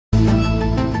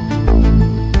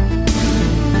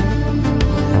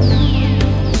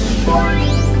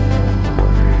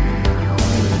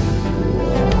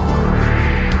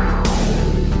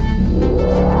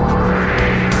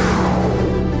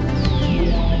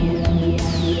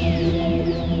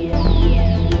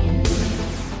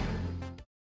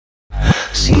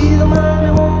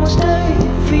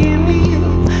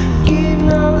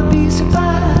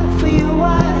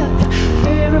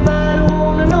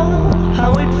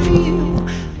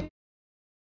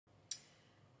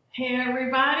Hey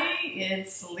everybody,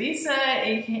 it's Lisa,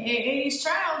 aka 80's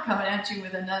Child, coming at you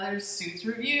with another Suits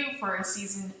review for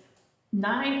season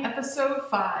 9, episode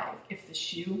 5, If the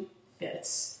Shoe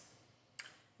Fits.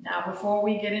 Now, before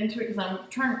we get into it, because I'm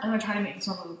going to try to make this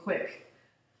one a little quick,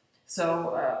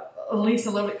 so at least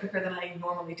a little bit quicker than I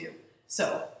normally do.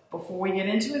 So, before we get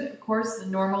into it, of course, the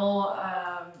normal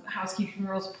housekeeping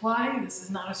rules apply. This is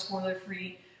not a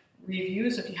spoiler-free review,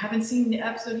 so if you haven't seen the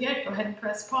episode yet, go ahead and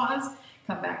press pause.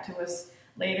 Come back to us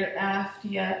later after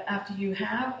you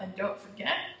have, and don't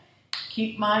forget,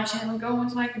 keep my channel going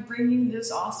so I can bring you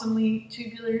this awesomely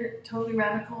tubular, totally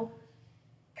radical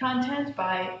content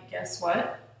by, guess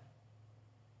what?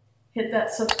 Hit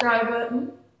that subscribe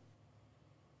button,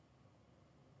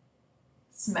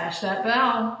 smash that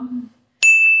bell,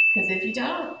 because if you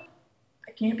don't,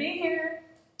 I can't be here.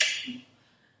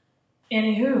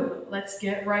 Anywho, let's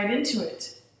get right into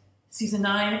it. Season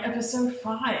 9, episode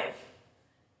 5.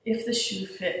 If the Shoe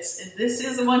Fits. And this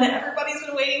is the one that everybody's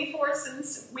been waiting for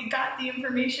since we got the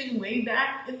information way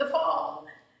back in the fall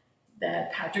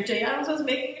that Patrick J. Adams was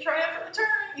making a triumphant return,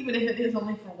 even if it is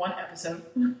only for one episode.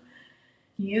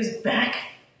 He is back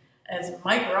as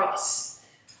Mike Ross.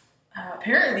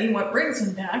 Apparently what brings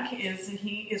him back is that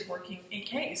he is working a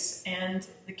case, and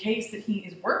the case that he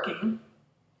is working,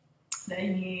 that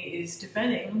he is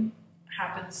defending,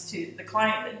 the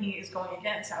client that he is going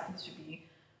against happens to be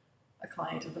a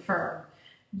client of the firm.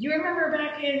 You remember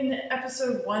back in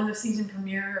episode 1, the season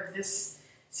premiere of this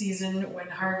season, when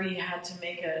Harvey had to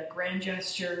make a grand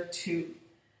gesture to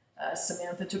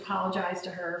Samantha to apologize to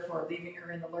her for leaving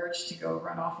her in the lurch to go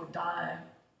run off with Donna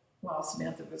while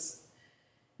Samantha was,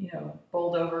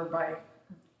 bowled over by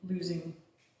losing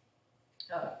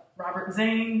Robert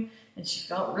Zane, and she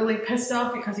felt really pissed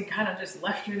off because he kind of just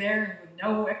left her there with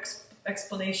no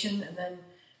explanation, and then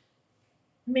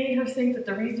made her think that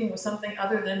the reasoning was something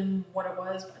other than what it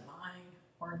was by lying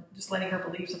or just letting her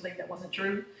believe something that wasn't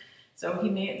true. So he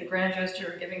made the grand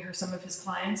gesture of giving her some of his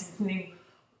clients, including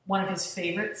one of his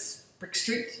favorites, Brick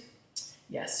Street.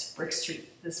 Yes, Brick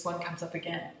Street. This one comes up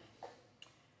again.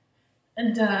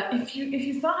 And if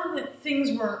you thought that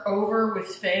things were over with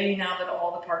Faye now that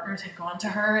all the partners had gone to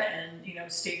her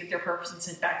and stated their purpose and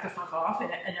said back the fuck off in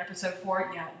episode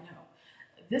 4, yeah, no.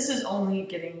 This is only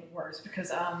getting worse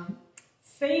because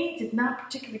Faye did not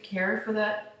particularly care for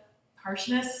that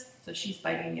harshness, so she's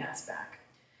biting the ass back.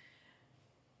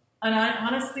 And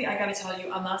honestly, I gotta tell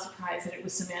you, I'm not surprised that it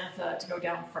was Samantha to go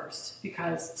down first,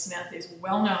 because Samantha is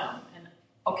well known, and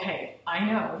okay, I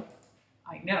know,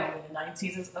 in the 9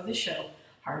 seasons of this show,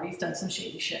 Harvey's done some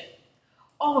shady shit.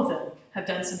 All of them have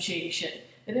done some shady shit.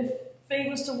 And if Faye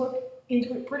was to look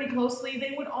into it pretty closely,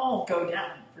 they would all go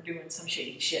down for doing some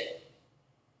shady shit.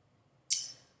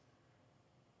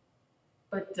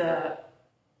 But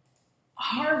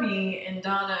Harvey and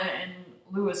Donna and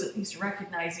Lewis at least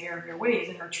recognize the error of their ways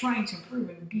and are trying to improve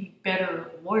and be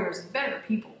better lawyers and better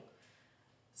people.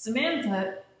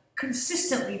 Samantha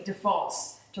consistently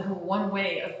defaults to her one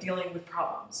way of dealing with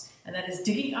problems, and that is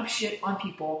digging up shit on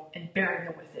people and burying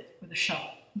them with it, with a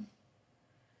shovel.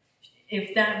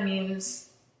 If that means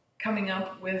coming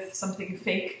up with something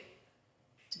fake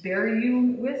to bury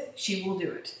you with, she will do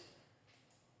it.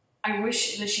 I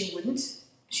wish that she wouldn't.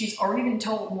 She's already been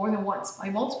told more than once by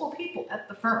multiple people at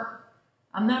the firm.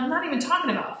 I'm not even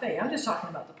talking about Faye. I'm just talking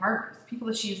about the partners, the people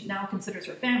that she now considers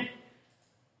her family,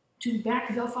 to back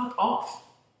the fuck off,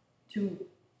 to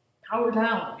power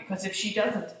down, because if she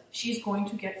doesn't, she's going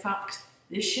to get fucked.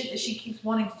 This shit that she keeps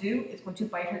wanting to do is going to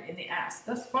bite her in the ass.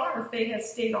 Thus far, Faye has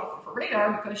stayed off of her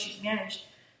radar because she's managed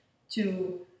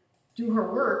to do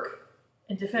her work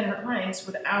and defend her clients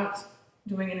without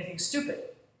doing anything stupid.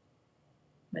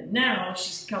 But now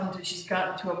she's gotten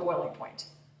to a boiling point.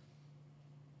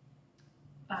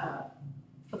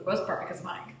 For the most part, because of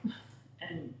Mike.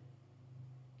 And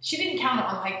she didn't count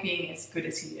on Mike being as good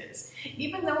as he is.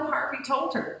 Even though Harvey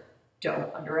told her,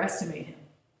 don't underestimate him.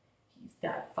 He's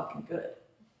that fucking good.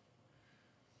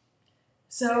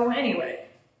 So anyway,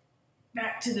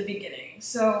 back to the beginning.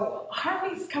 So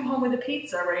Harvey's come home with a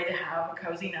pizza, ready to have a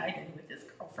cozy night in with his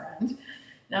girlfriend.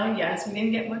 Now, yes, we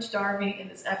didn't get much Darby in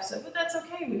this episode, but that's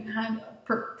okay. We've had a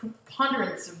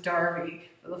preponderance of Darby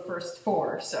for the first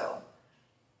 4, so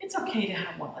it's okay to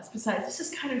have one less. Besides, this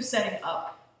is kind of setting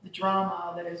up the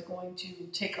drama that is going to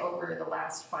take over the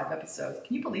last 5 episodes.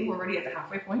 Can you believe we're already at the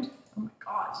halfway point? Oh my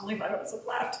god, there's only 5 episodes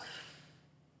left.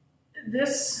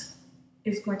 This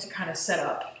is going to kind of set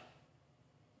up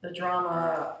the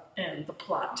drama and the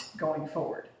plot going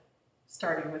forward,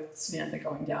 starting with Samantha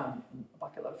going down in a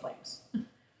bucket of flames.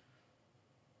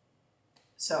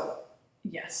 So,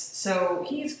 yes. So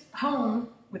he's home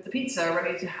with the pizza,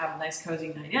 ready to have a nice cozy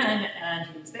night in, and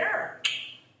who's there?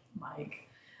 Mike.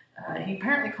 He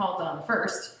apparently called Dawn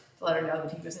first to let her know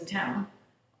that he was in town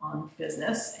on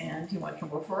business and he wanted to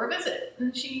come over for a visit.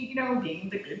 And she, you know, being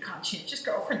the good conscientious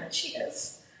girlfriend that she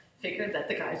is, figured that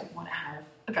the guys would want to have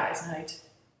a guys' night.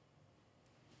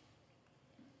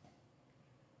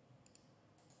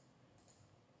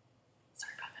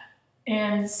 Sorry about that.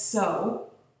 And so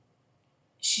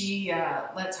she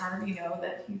lets Harvey know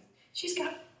that she's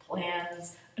got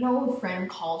plans. An old friend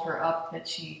called her up that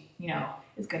she, you know,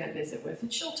 is going to visit with,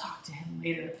 and she'll talk to him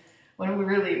later, when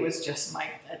really it was just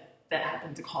Mike that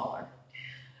happened to call her.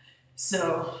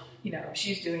 So, you know,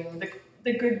 she's doing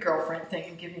the good girlfriend thing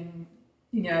and giving,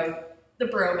 you know, the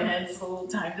bromance a little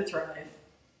time to thrive.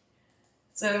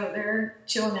 So they're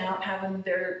chilling out, having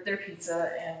their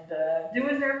pizza, and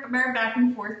doing their back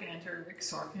and forth banter. Rick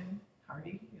Sorkin,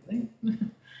 Harvey, really.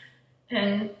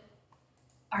 And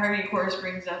Harvey, of course,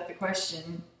 brings up the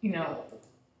question, you know,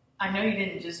 I know you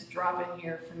didn't just drop in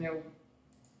here for no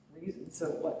reason, so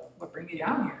what brings you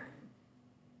down here? And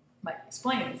Mike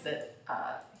explains that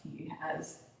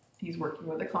he's working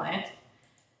with a client,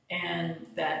 and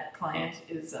that client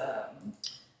is a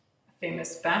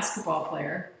famous basketball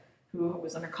player who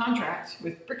was under contract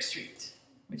with Brick Street,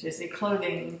 which is a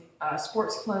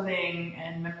sports clothing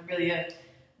and memorabilia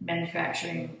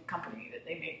manufacturing company that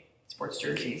they make sports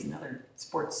jerseys and other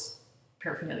sports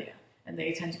paraphernalia. And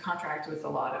they tend to contract with a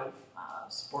lot of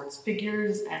sports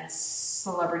figures and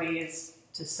celebrities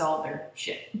to sell their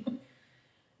shit.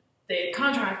 They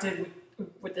contracted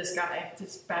with this guy,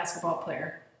 this basketball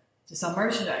player, to sell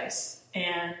merchandise.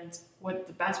 And what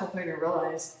the basketball player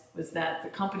realized was that the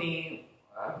company,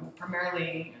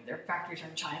 primarily their factories are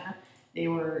in China, they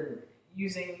were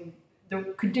using,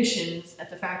 the conditions at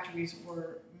the factories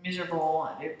were miserable.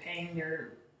 They're paying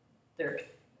their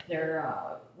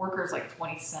workers like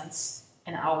 20 cents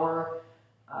an hour.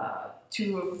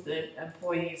 Two of the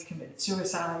employees committed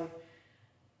suicide.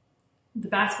 The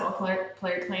basketball player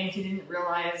claimed he didn't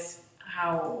realize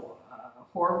how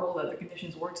horrible that the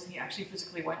conditions were, so he actually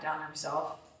physically went down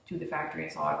himself to the factory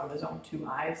and saw it with his own 2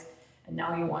 eyes. And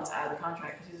now he wants out of the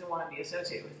contract because he doesn't want to be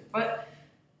associated with it. But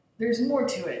there's more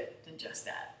to it than just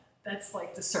that. That's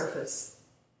like the surface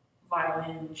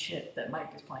violin shit that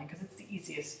Mike is playing because it's the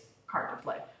easiest card to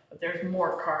play. But there's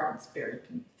more cards buried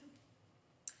beneath.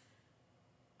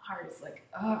 Harvey's like,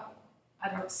 oh, I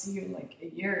don't see you in like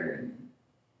a year, and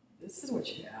this is what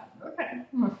you have. Okay.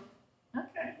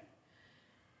 Okay.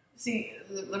 See,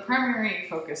 the primary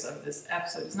focus of this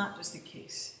episode is not just the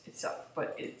case itself,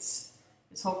 but it's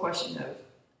this whole question of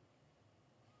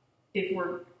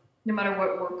no matter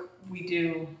what work we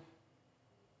do,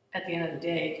 at the end of the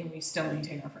day, can we still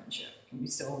maintain our friendship? Can we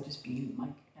still just be Mike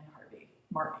and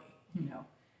Marty, you know,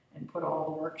 and put all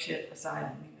the work shit aside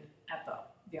and leave it at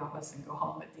the office and go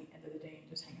home at the end of the day and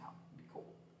just hang out and be cool?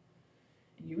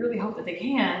 And you really hope that they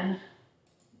can,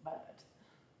 but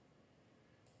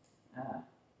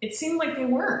it seemed like they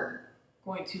were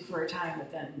going to for a time,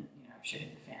 but then, you know, shit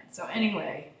hit the fan. So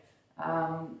anyway,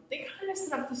 they kind of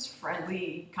set up this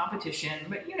friendly competition,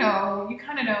 but you know, you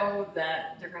kind of know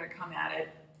that they're going to come at it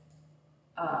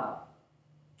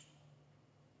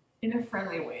in a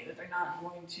friendly way, that they're not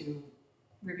going to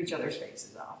rip each other's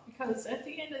faces off, because at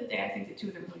the end of the day, I think the two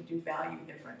of them really do value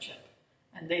their friendship,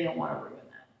 and they don't want to ruin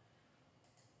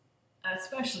that.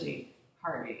 Especially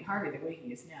Harvey. Harvey, the way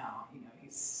he is now, you know,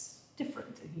 he's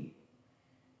different, and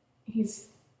he's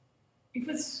if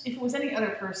it was any other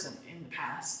person in the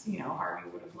past, you know, Harvey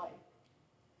would have like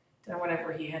done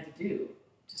whatever he had to do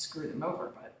to screw them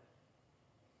over, but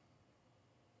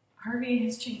Harvey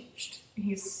has changed.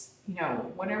 He's, you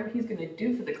know, whatever he's going to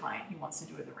do for the client, he wants to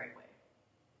do it the right way.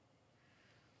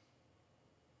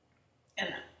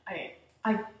 And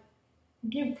I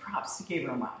give props to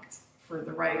Gabriel Macht for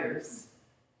the writers,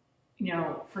 you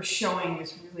know, for showing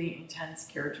this really intense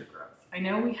character growth. I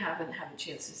know we haven't had a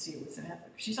chance to see it with Samantha,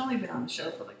 because she's only been on the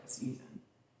show for like a season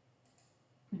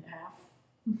and a half.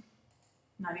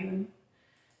 Not even.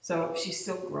 So she's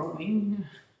still growing.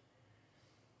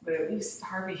 But at least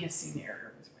Harvey has seen the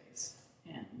error of his ways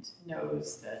and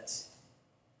knows that,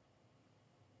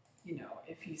 you know,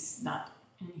 if he's not,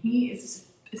 and he is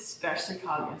especially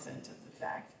cognizant of the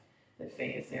fact that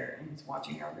Faye is there and is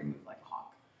watching Harvey move like a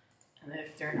hawk. And that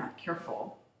if they're not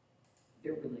careful,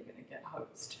 they're really going to get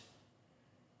hosed.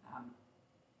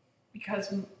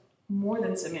 Because more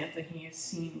than Samantha, he has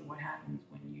seen what happens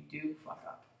when you do fuck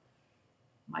up.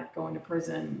 Mike going to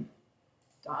prison,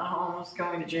 Don almost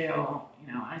going to jail.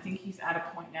 You know, I think he's at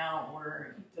a point now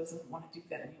where he doesn't want to do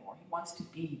that anymore. He wants to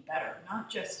be better, not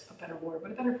just a better warrior,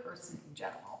 but a better person in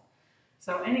general.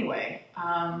 So anyway,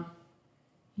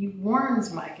 he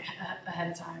warns Mike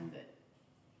ahead of time that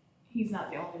he's not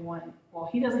the only one. Well,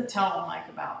 he doesn't tell Mike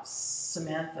about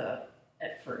Samantha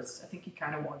at first. I think he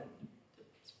kind of wanted to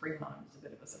spring on him as a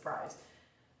bit of a surprise.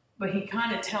 But he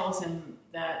kind of tells him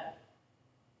that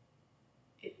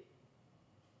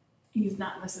he's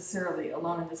not necessarily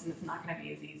alone in this, and it's not going to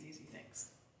be as easy as he thinks.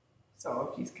 So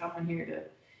if he's coming here to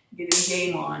get his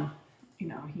game on, you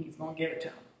know, he's going to give it to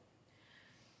him.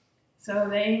 So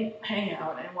they hang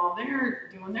out, and while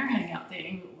they're doing their hangout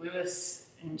thing, Lewis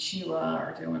and Sheila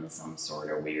are doing some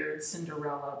sort of weird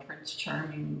Cinderella, Prince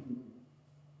Charming,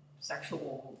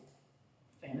 sexual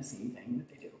fantasy thing that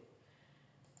they do.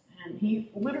 And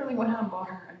he literally went out and bought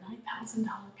her a $9,000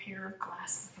 pair of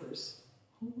glass slippers.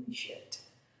 Holy shit.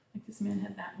 Like, this man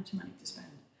had that much money to spend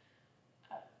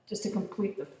just to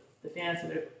complete the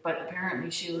fantasy. But apparently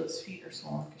Sheila's feet are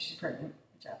swollen because she's pregnant,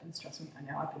 which happens, trust me, I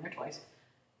know, I've been there twice.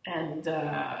 And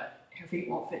her feet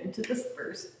won't fit into the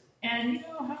slippers. And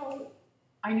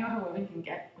I know how women can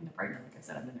get when they're pregnant. Like I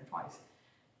said, I've been there twice.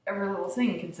 Every little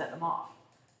thing can set them off.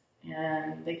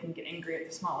 And they can get angry at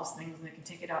the smallest things, and they can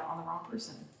take it out on the wrong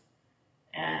person.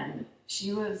 And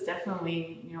Sheila's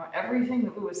definitely, everything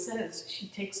that Lewis says, she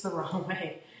takes the wrong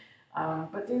way.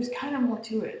 But there's kind of more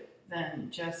to it than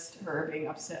just her being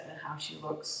upset at how she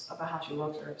looks,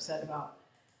 or upset about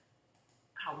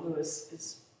how Lewis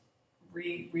is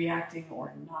reacting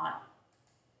or not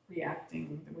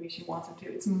reacting the way she wants him to.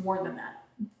 It's more than that.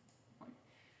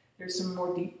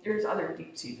 There's other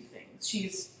deep-seated things.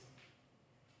 She's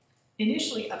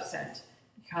initially upset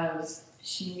because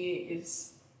she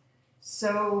is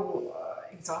so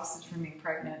exhausted from being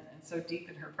pregnant and so deep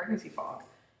in her pregnancy fog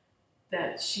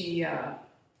that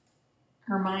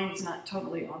her mind's not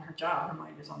totally on her job. Her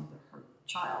mind is on her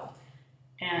child.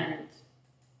 And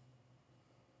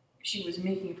she was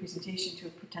making a presentation to a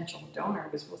potential donor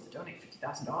who was supposed to donate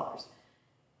 $50,000.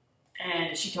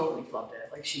 And she totally flubbed it.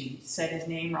 Like, she said his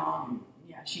name wrong, and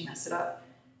yeah, she messed it up.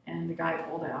 And the guy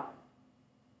pulled out.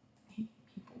 He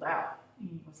pulled out.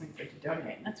 He wasn't going to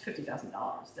donate. And that's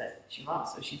 $50,000 that she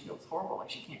lost. So she feels horrible,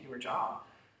 like she can't do her job.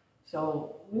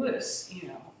 So Lewis,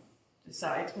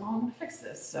 decides, well, I'm going to fix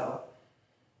this. So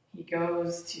he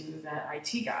goes to that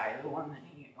IT guy, the one that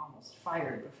he almost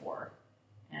fired before,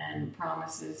 and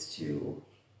promises to,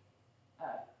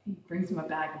 he brings him a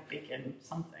bag of bacon,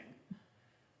 something,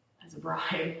 as a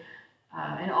bribe,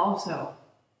 and also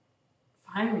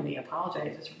finally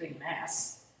apologizes for being an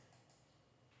ass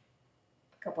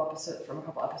from a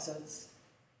couple episodes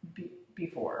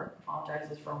before,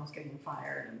 apologizes for almost getting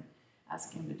fired and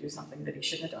asking him to do something that he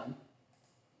shouldn't have done.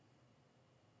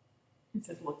 He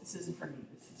says, look, this isn't for me,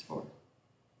 this is for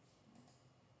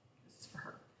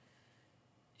her.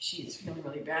 She's feeling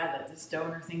really bad that this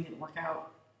donor thing didn't work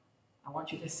out. I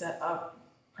want you to set up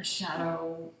a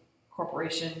shadow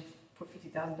corporation, put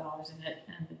 $50,000 in it,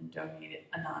 and then donate it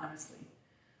anonymously,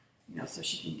 so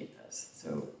she can get this,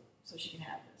 so she can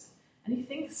have this. And he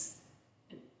thinks,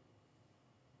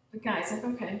 the guy's like,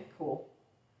 okay, cool.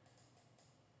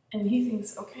 And he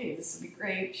thinks, okay, this will be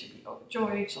great. She'll be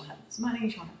overjoyed. She'll have this money.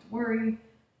 She won't have to worry.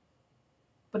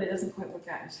 But it doesn't quite work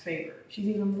out in his favor. She's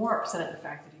even more upset at the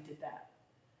fact that he did that.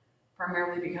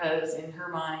 Primarily because in her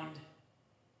mind,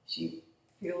 she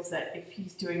feels that if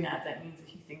he's doing that, that means that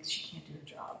he thinks she can't do her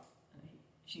job. And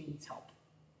she needs help.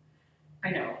 I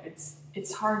know,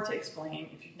 it's hard to explain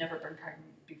if you've never been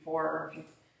pregnant before, or if you've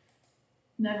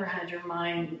never had your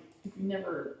mind, if you've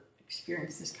never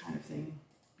experienced this kind of thing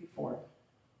before.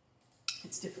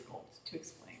 It's difficult to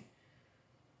explain.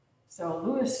 So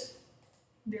Lewis,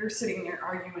 they're sitting there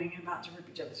arguing, about to rip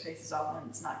each other's faces off, and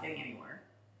it's not getting anywhere.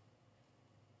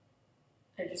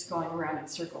 They're just going around in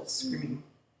circles, screaming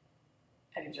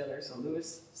at each other. So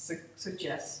Lewis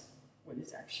suggests what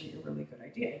is actually a really good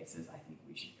idea. He says, I think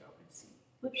we should go and see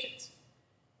Lipschitz.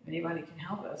 If anybody can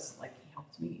help us, like he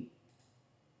helped me,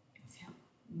 it's him.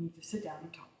 We need to sit down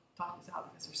and talk this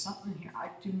out, because there's something here. I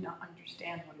do not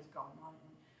understand what is going on.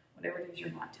 Whatever it is you're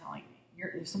not telling me.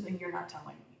 There's something you're not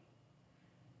telling me.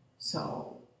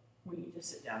 So we need to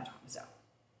sit down and talk this out.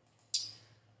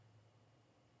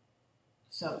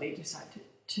 So they decide to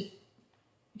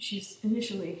she's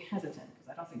initially hesitant,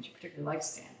 because I don't think she particularly likes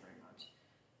Stan very much.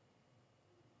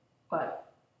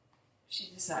 But she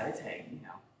decides, hey,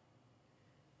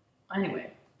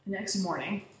 Anyway, the next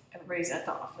morning, everybody's at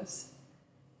the office,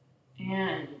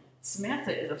 and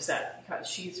Samantha is upset because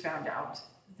she's found out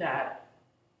that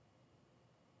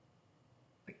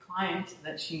the client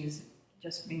that she's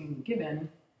just being given,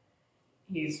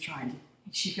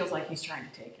 she feels like he's trying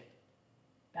to take it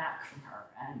back from her.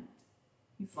 And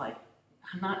he's like,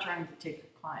 I'm not trying to take your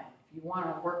client. If you want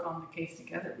to work on the case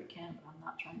together, we can, but I'm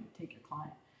not trying to take your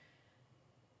client.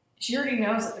 She already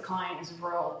knows that the client is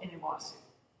embroiled in a lawsuit.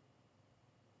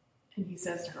 And he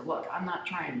says to her, look, I'm not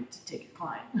trying to take your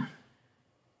client.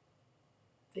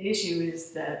 The issue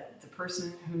is that the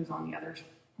person who's on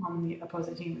the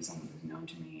opposing team is someone who's known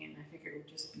to me, and I figured it would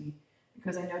just be,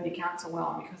 because I know the account so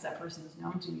well, and because that person is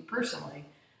known to me personally,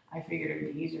 I figured it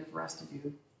would be easier for us to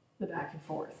do the back and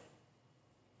forth.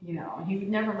 You know, and he would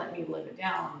never let me live it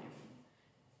down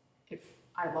if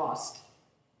I lost.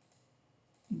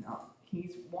 You know,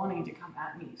 he's wanting to come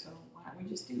at me, so why don't we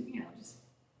just do, you know, just,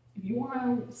 if you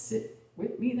want to sit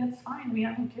with me, that's fine. I mean,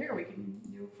 I don't care. We can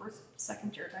do a first,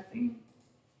 second chair type thing.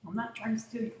 I'm not trying to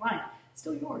steal your client. It's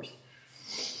still yours.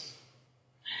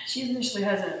 She's initially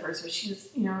hesitant at first, but she's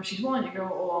willing to go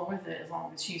along with it as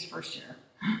long as she's first chair.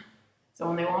 So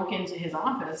when they walk into his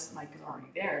office, Mike is already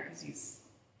there because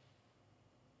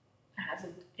has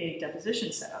a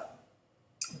deposition set up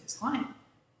with his client.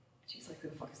 She's like, who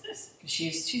the fuck is this? Because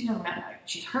she's never met Mike.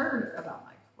 She's heard about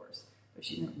Mike, of course, but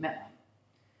she's never met Mike.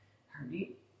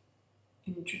 Harvey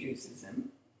introduces him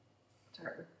to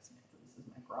her. This is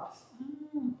Mike Ross.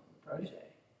 Oh, protege.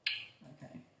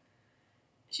 Okay.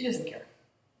 She doesn't care.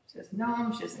 She doesn't know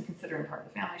him. She doesn't consider him part of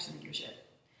the family. She doesn't give a shit.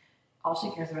 All she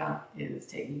cares about is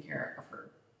taking care of her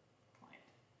client.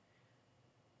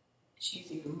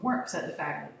 She's even more upset at the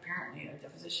fact that apparently a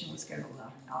deposition was scheduled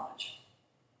without her knowledge.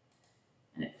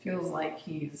 And it feels like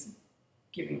he's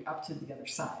giving up to the other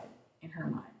side in her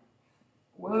mind.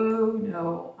 Whoa,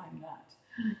 no, I'm not.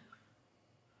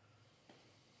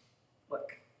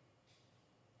 Look,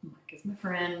 Mike is my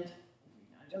friend. We've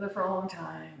known each other for a long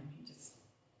time. He just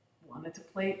wanted to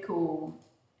play it cool.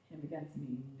 Him against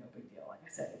me, no big deal. Like I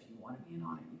said, if you want to be in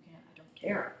on it, you can. I don't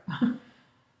care.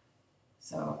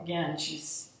 So again,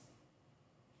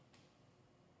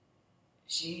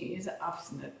 she is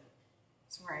obstinate,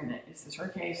 swearing that this is her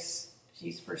case.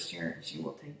 She's first chair, and she's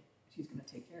going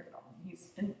to take care of it all.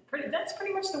 That's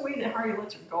pretty much the way that Harvey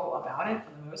lets her go about it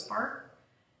for the most part.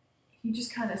 He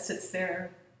just kind of sits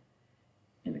there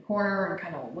in the corner and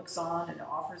kind of looks on and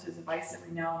offers his advice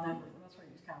every now and then. But for the most part,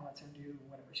 he just kind of lets her do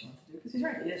whatever she wants to do because he's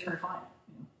right. It is her client.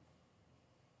 You know?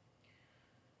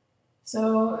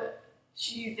 So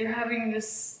they're having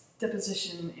this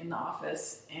deposition in the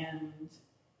office, and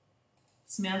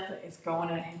Samantha is going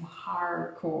at him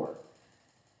hardcore.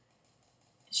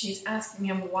 She's asking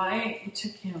him why it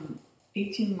took him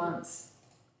 18 months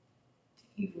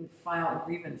to even file a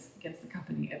grievance against the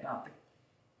company about the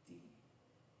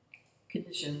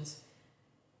conditions,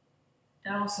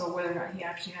 and also whether or not he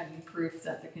actually had any proof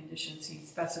that the conditions he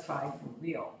specified were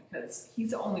real, because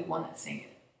he's the only one that's saying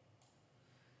it.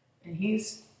 And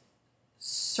he's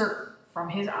certain from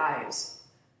his eyes,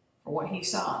 for what he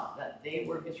saw, that they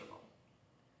were miserable.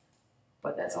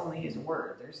 But that's only his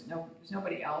word. There's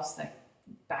nobody else that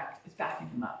is backing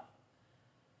him up.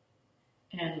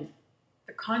 And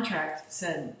the contract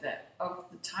said that of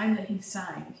the time that he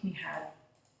signed, he had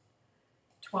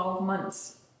 12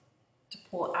 months to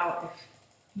pull out if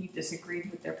he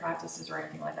disagreed with their practices or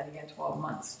anything like that. He had 12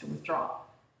 months to withdraw.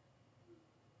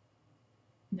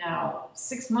 Now,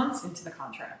 6 months into the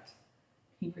contract,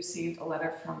 he received a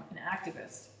letter from an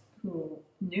activist who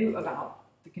knew about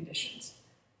the conditions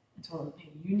and told him, hey,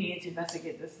 you need to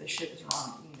investigate this. This shit is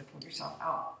wrong. You need to pull yourself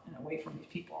out and away from these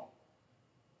people.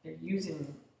 They're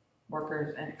using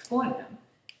workers and exploiting them.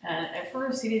 And at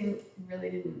first, he didn't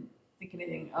think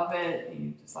anything of it.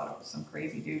 He just thought it was some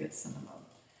crazy dude that sent him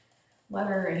a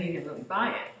letter, and he didn't really buy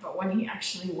it. But when he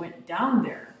actually went down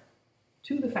there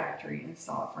to the factory and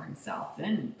saw it for himself,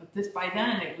 by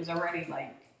then it was already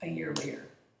like a year later.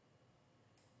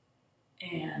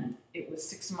 And it was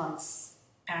 6 months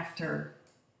after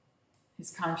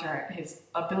his contract, his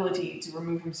ability to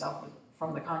remove himself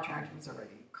from the contract was already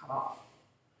cut off.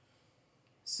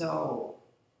 So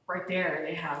right there,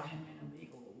 they have him in a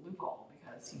legal loophole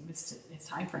because he missed his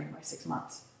time frame by 6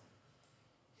 months.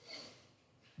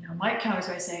 Now, Mike counters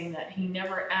by saying that he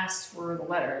never asked for the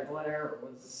letter. The letter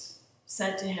was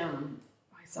sent to him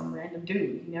by some random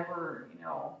dude. He never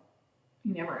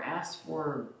asked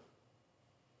for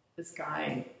this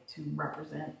guy to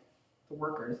represent the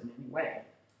workers in any way.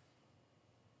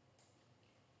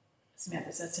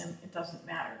 Samantha says to him, it doesn't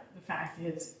matter. The fact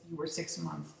is, you were 6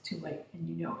 months too late, and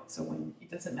you know it. So it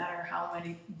doesn't matter how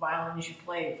many violins you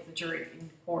play for the jury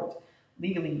in court.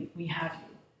 Legally, we have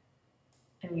you,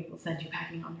 and we will send you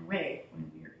packing on your way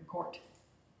when we are in court.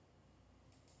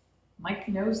 Mike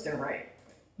knows they're right,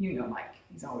 but you know Mike.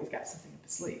 He's always got something up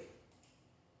his sleeve.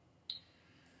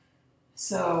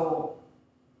 So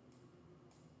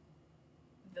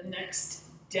the next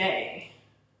day,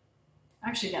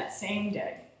 actually that same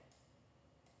day,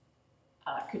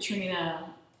 Katrina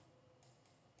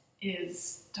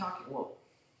is talking, well,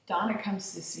 Donna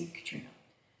comes to see Katrina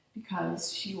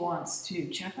because she wants to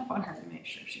check up on her to make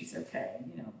sure she's okay.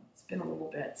 You know, it's been a little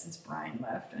bit since Brian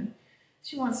left, and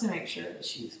she wants to make sure that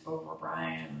she's over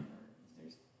Brian, or if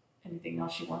there's anything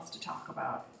else she wants to talk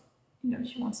about. You know,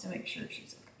 she wants to make sure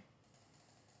she's okay.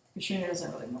 Katrina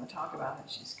doesn't really want to talk about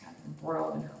it. She's kind of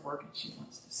embroiled in her work, and she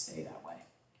wants to stay that way.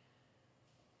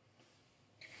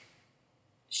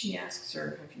 She asks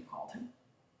her, have you called him?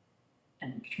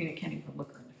 And Katrina can't even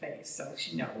look her in the face, so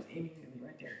she knows immediately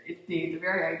right there. If the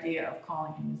very idea of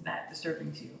calling him is that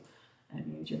disturbing to you, that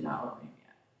means you're not over him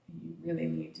yet. You really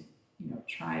need to, you know,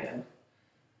 try to,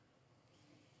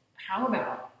 how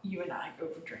about you and I go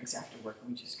for drinks after work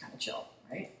and we just kind of chill,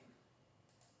 right?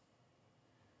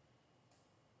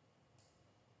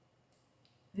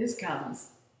 This comes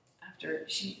after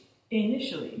she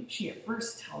at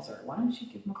first tells her, why don't you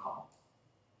give him a call?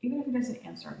 Even if he doesn't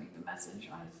answer, leave a message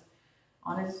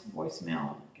on his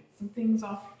voicemail, get some things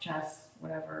off your chest,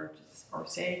 whatever, just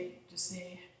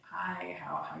say hi,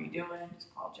 how you doing?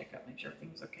 Just call, check up, make sure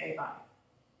everything's okay, bye.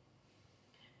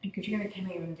 And Katrina can't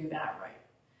even do that right.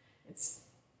 It's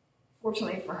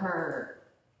fortunately for her,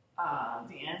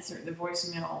 the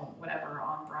voicemail, whatever,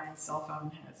 on Brian's cell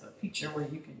phone has a feature where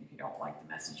you can, if you don't like the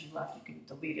message you left, you can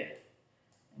delete it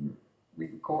and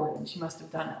re-record. And she must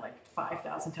have done it like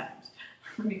 5,000 times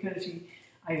because she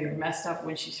either messed up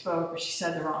when she spoke, or she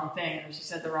said the wrong thing, or she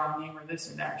said the wrong name, or this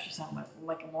or that, or she sounded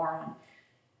like a moron.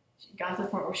 She got to the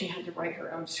point where she had to write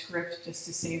her own script just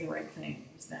to say the right thing.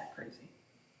 It was that crazy.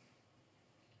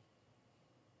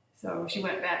 So she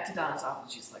went back to Donna's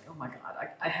office. She's like, oh my God,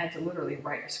 I had to literally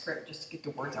write a script just to get the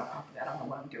words out properly. I don't know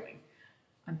what I'm doing.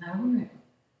 I'm not over him.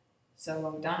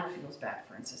 So Donna feels bad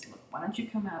for her and says, look, why don't you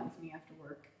come out with me after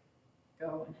work?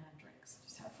 Go and have drinks.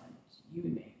 Just have fun. Just you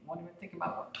and me. Won't even think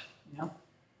about work, you know?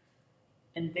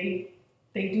 And they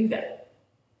do that.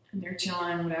 And they're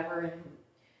chilling, whatever. And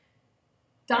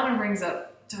Donna brings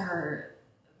up to her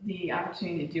the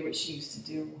opportunity to do what she used to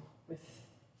do with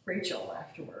Rachel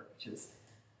after work, which is,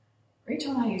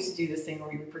 Rachel and I used to do this thing where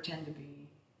we would pretend to be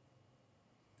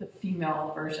the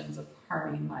female versions of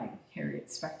Harvey and Mike,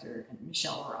 Harriet Specter, and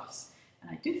Michelle Ross.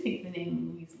 And I do think the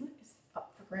name Louise Lick is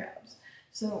up for grabs.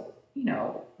 So, you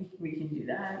know, we can do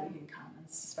that. We can come and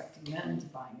suspecting men into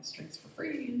buying us drinks for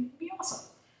free and it'd be awesome.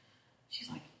 She's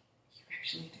like, you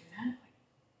actually do that? Like,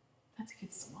 that's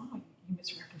against the law. You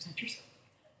misrepresent yourself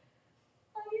like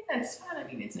that. Oh yeah, it's fine.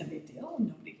 I mean, it's no big deal.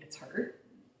 Nobody gets hurt.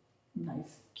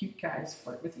 Nice, cute guys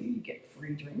flirt with you. You get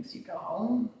free drinks. You go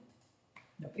home.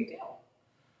 No big deal.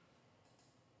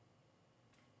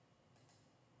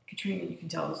 Katrina, you can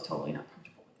tell, is totally not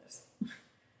comfortable with this.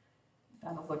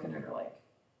 Donna's looking at her like,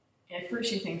 at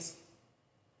first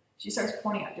she starts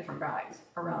pointing out different guys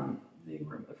around the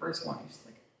room. The first one, she's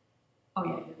like, oh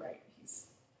yeah, you're right.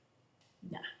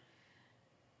 Nah.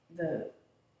 The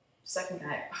second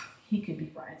guy, he could be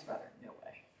Brian's brother. No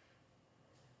way.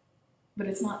 But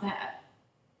it's not that.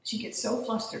 She gets so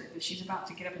flustered that she's about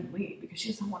to get up and leave because she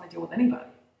doesn't want to deal with anybody.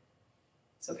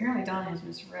 So apparently Donna has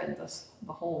misread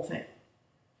the whole thing.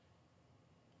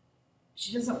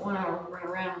 She doesn't want to run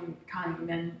around conning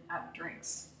men out of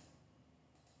drinks.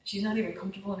 She's not even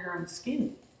comfortable in her own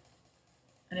skin.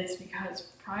 And it's because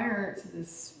prior to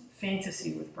this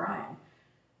fantasy with Brian,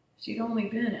 she'd only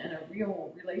been in a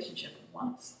real relationship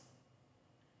once.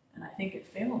 And I think it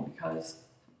failed because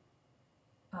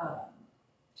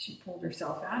she pulled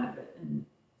herself out of it and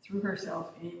threw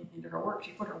herself into her work.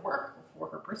 She put her work before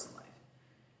her personal life.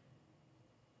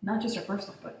 Not just her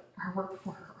personal life, but her work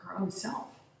before her own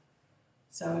self.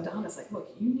 So Donna's like,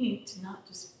 look, you need to not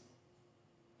just,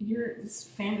 this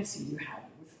fantasy you have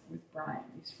with Brian,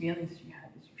 these feelings that you have,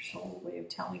 is your soul's way of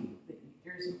telling you that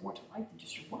there's more to life than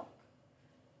just your work.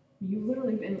 You've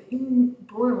literally been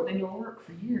embroiled in your work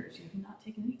for years. You have not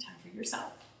taken any time for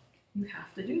yourself. You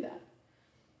have to do that.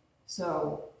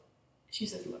 So she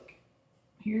says, look,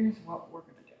 here's what we're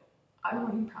going to do. I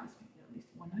want you to promise me that at least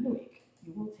one night a week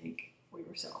you will take for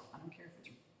yourself. I don't care if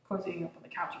it's cozying up on the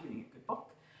couch and reading a good book,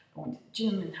 going to the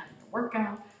gym and having a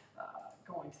workout,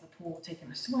 going to the pool, taking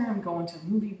a swim, going to a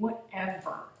movie,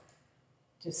 whatever.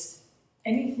 Just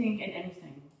anything and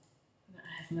anything that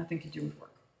has nothing to do with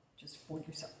work, just for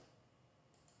yourself.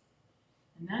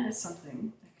 And that is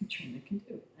something that Katrina can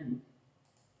do. And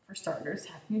for starters,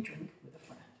 having a drink with a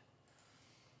friend.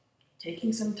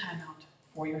 Taking some time out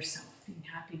for yourself, being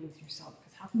happy with yourself.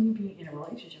 Because how can you be in a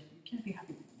relationship if you can't be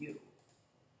happy with you?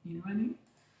 You know what I mean?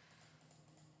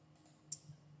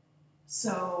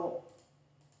 So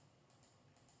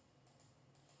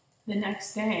the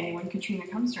next day, when Katrina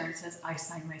comes to her and says, I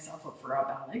signed myself up for a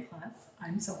ballet class,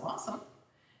 I'm so awesome.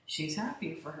 She's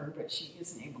happy for her, but she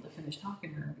isn't able to finish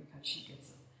talking to her because she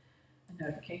gets a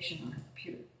notification on her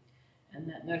computer. And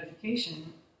that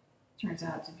notification turns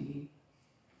out to be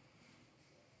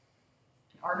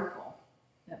an article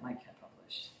that Mike had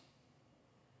published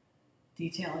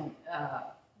detailing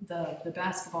the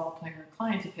basketball player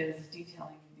client of his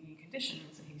detailing the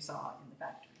conditions that he saw in the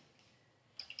factory.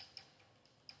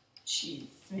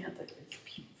 Samantha is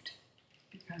peeved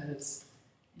because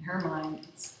in her mind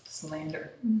it's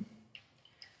slander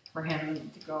for him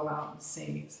to go out and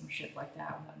say some shit like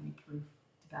that without any proof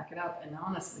to back it up. And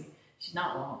honestly, she's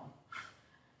not wrong.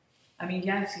 I mean,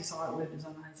 yes, he saw it with his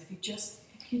own eyes. If he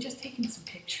just taken some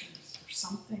pictures or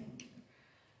something,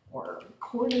 or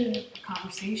recorded a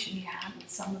conversation he had with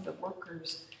some of the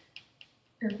workers,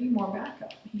 there'd be more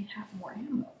backup. He'd have more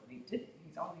ammo, but he didn't.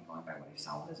 He's only going by what he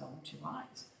saw with his own two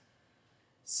eyes.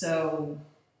 So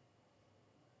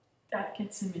that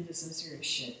gets him into some serious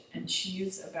shit, and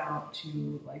she's about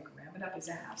to like ram it up his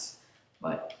ass.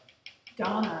 But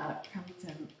Donna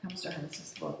comes to her and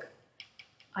says, "Look,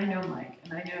 I know Mike,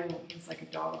 and I know he's like a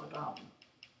dog with a bone.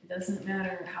 It doesn't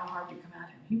matter how hard you come at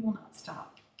him; he will not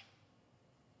stop.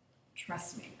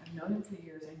 Trust me, I've known him for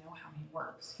years. I know how he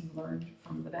works. He learned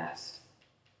from the best,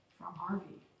 from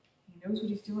Harvey. He knows what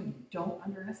he's doing. Don't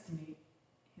underestimate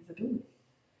his ability.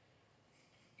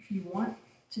 If you want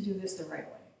to do this the right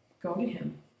way, go to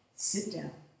him, sit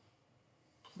down,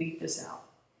 plead this out,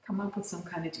 come up with some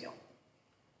kind of deal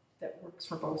that works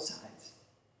for both sides,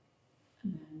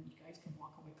 and then you guys can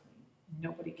walk away clean.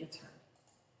 Nobody gets hurt."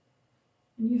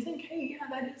 And you think, hey, yeah,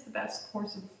 that is the best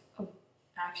course of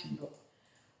action, but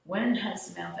when has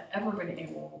Samantha ever been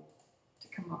able to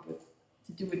come up with,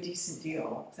 to do a decent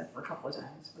deal, except for a couple of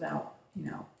times, without,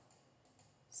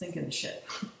 sinking the ship?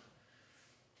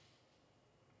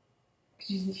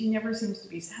 She never seems to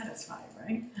be satisfied,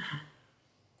 right?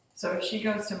 So she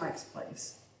goes to Mike's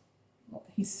place. Well,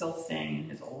 he's still staying in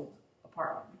his old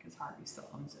apartment because Harvey still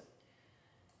owns it.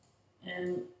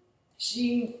 And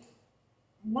she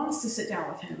wants to sit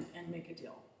down with him and make a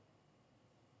deal.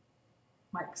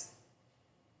 Mike's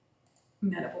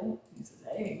amenable. He says,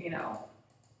 hey,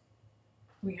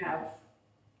 we have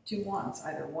two wants.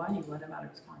 Either one, you let him out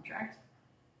of his contract,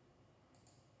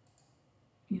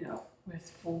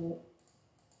 with full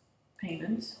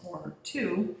payment, or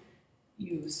two,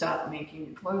 you stop making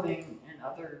your clothing and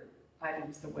other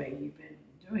items the way you've been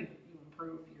doing it. You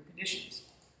improve your conditions.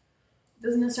 It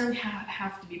doesn't necessarily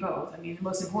have to be both. I mean, the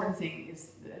most important thing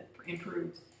is the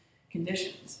improved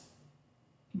conditions.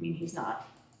 I mean, he's not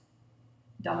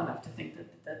dumb enough to think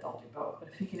that they'll do both, but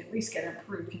if he can at least get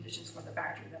improved conditions for the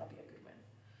factory, that'll be a good win.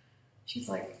 She's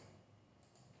like,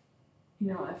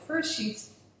 at first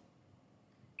she's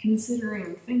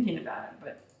considering thinking about it,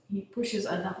 but he pushes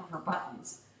enough of her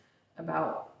buttons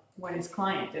about what his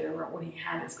client did or what he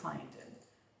had his client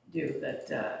do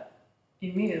that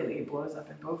immediately it blows up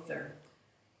in both their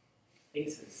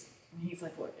faces. And he's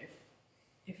like, look,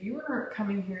 if you were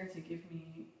coming here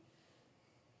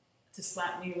to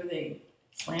slap me with a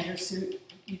slander suit,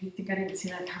 you think I didn't see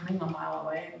that coming a mile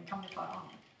away? I mean, come the fuck on.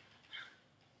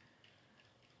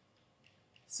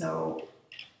 So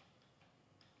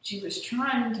she was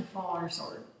trying to fall on her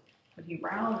sword, but he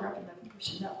riled her up enough and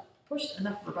pushed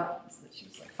enough of her buttons that she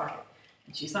was like, fuck it.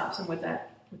 And she slaps him with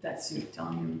that suit,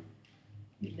 telling him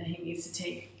that he needs to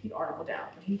take the article down.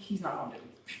 But he's not going to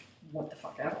do what the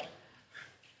fuck ever.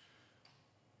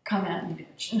 Come at me,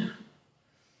 bitch.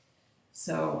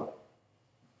 So,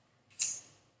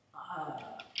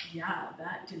 yeah,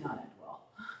 that did not end well.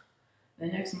 The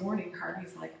next morning,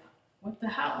 Harvey's like, what the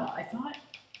hell? I thought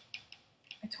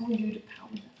I told you to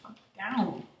pound the fuck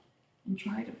down and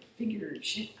try to figure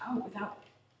shit out without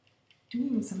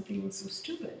doing something so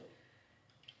stupid.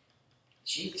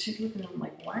 She's looking at him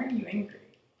like, why are you angry?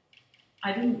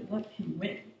 I didn't let him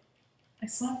win. I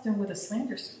slapped him with a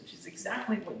slander suit, which is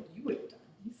exactly what you would have done.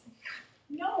 He's like,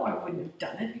 no, I wouldn't have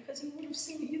done it because he would have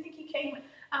seen it. You think he came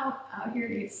out here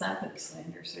to get slapped with a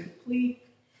slander suit? Please,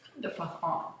 come the fuck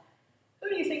on. Who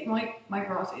do you think Mike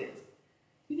Ross is?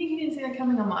 You think he didn't see that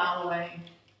coming a mile away?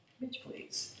 Bitch,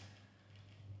 please.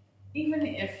 Even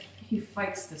if he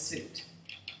fights the suit,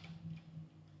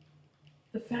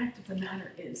 the fact of the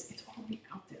matter is, it's already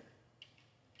out there.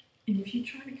 And if you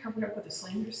try to cover it up with a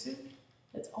slander suit,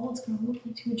 that's all it's going to look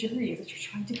like to a jury, is that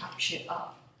you're trying to cover shit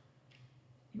up.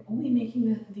 You're only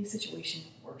making the situation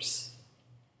worse.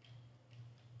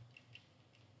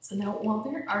 So now, while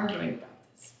they're arguing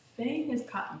about this, Faye has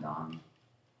cottoned on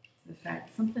to the fact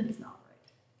that something is not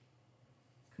right.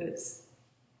 Because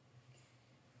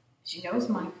she knows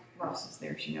Mike Ross is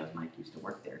there. She knows Mike used to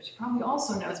work there. She probably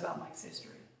also knows about Mike's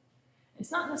history.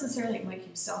 It's not necessarily Mike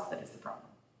himself that is the problem.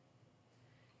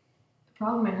 The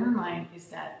problem in her mind is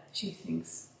that she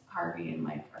thinks Harvey and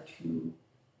Mike are too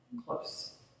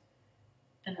close.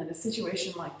 And in a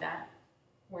situation like that,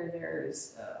 where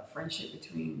there's a friendship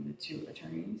between the two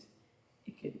attorneys,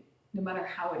 it could, no matter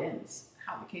how it ends,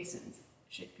 how the case ends,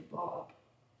 shit could blow up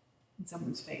in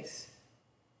someone's face.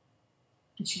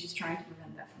 And she's trying to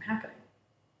prevent that from happening.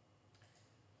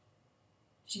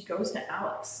 She goes to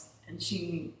Alex and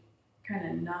she kind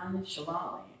of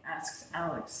nonchalantly asks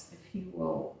Alex if he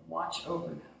will watch over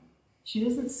them. She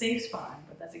doesn't say spy,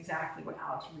 but that's exactly what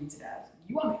Alex reads it as.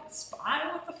 You want me to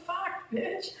spy? What the fuck,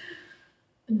 bitch?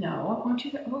 No, I want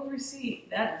you to oversee.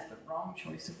 That is the wrong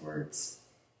choice of words.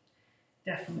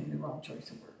 Definitely the wrong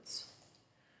choice of words.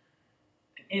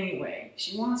 Anyway,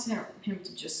 she wants him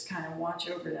to just kind of watch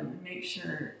over them and make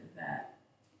sure that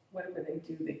whatever they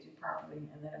do properly,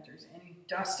 and that if there's any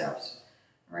dust-ups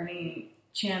or any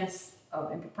chance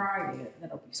of impropriety,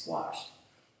 that'll be squashed.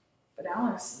 But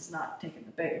Alex is not taking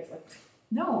the bait. It's like,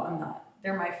 no, I'm not.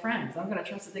 They're my friends. I'm going to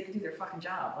trust that they can do their fucking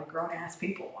job like grown-ass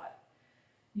people. What?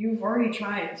 You've already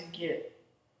tried to get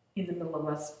in the middle of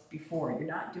us before. You're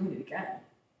not doing it again.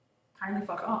 Kindly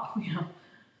fuck off, you know?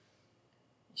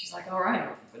 She's like, all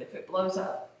right, but if it blows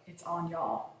up, it's on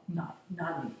y'all,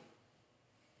 not me.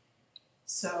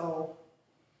 So,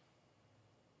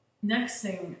 next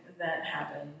thing that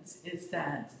happens is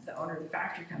that the owner of the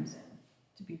factory comes in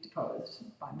to be deposed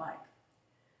by Mike.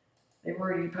 They've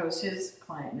already deposed his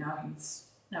client, now it's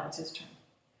his turn.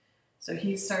 So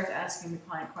he starts asking the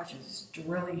client questions,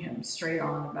 drilling him straight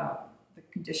on about the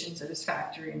conditions at his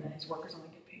factory and that his workers only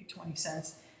get paid 20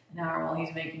 cents an hour while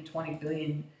he's making $20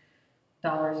 billion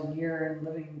a year and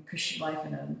living a cushy life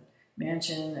in a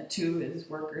mansion, that two of his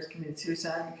workers committed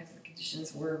suicide because the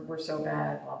conditions were so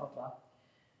bad, blah, blah, blah.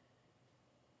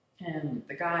 And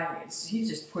the guy, he's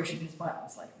just pushing his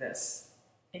buttons like this.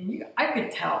 And I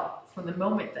could tell from the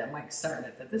moment that Mike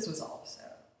started that this was all set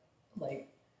up. Like,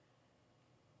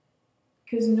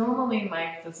 because normally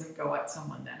Mike doesn't go at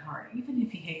someone that hard, even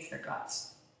if he hates their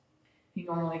guts. He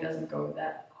normally doesn't go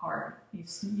that hard.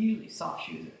 He's usually soft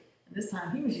shoes it. And this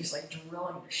time he was just like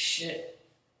drilling the shit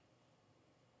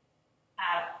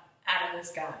out of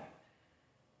this guy.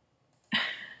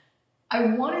 I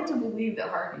wanted to believe that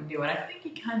Harvey knew, and I think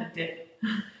he kind of did.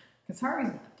 Because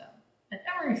Harvey's not dumb. And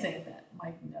everything that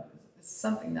Mike knows is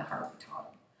something that Harvey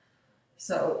taught him.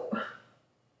 So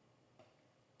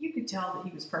you could tell that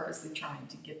he was purposely trying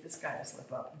to get this guy to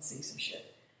slip up and say some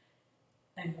shit.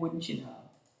 And wouldn't you know,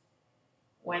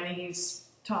 when he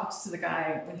talks to the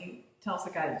guy, when he tells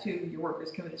the guy that two of your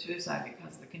workers committed suicide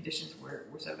because the conditions were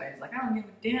so bad, he's like, I don't give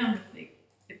a damn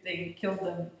if they killed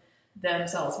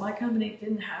themselves. My company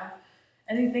didn't have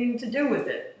anything to do with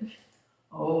it.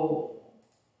 Oh.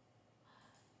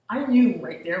 I knew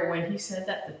right there when he said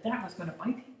that was going to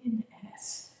bite him in the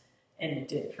ass. And it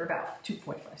did for about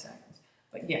 2.5 seconds.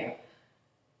 But yeah,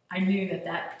 I knew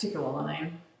that particular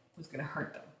line was going to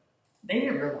hurt them. They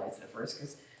didn't realize it at first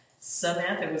because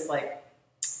Samantha was like,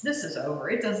 this is over.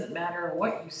 It doesn't matter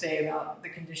what you say about the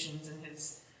conditions in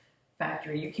his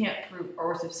factory. You can't prove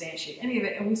or substantiate any of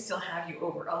it, and we still have you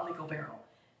over a legal barrel.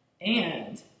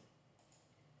 And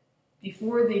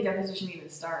before the deposition even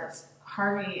starts,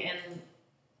 Harvey and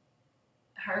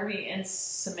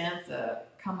Samantha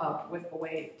come up with a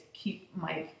way to keep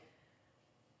Mike's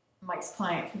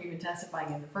client from even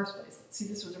testifying in the first place. See,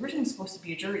 this was originally supposed to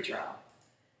be a jury trial.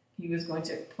 He was going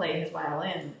to play his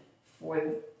violin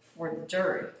for the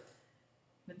jury,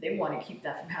 but they want to keep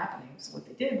that from happening. So what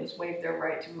they did was waive their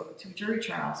right to a jury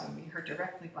trial, so it would be heard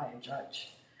directly by a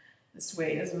judge. This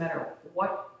way, it doesn't matter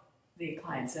what the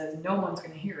client says, no one's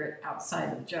going to hear it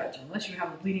outside of the judge. Unless you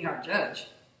have a bleeding heart judge,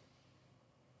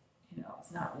 you know,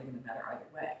 it's not really going to matter either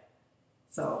way.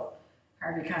 So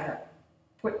Harvey kind of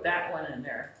put that one in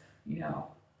there, you know,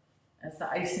 as the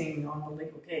icing on the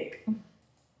legal cake.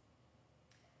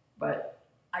 But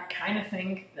I kind of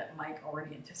think that Mike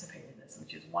already anticipated this,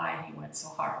 which is why he went so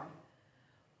hard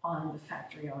on the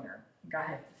factory owner. Go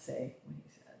ahead to say what he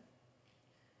said.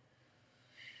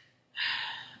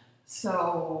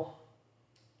 So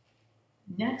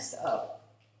next up,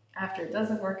 after it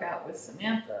doesn't work out with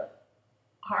Samantha,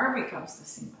 Harvey comes to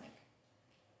see Mike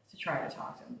to try to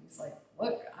talk to him. He's like,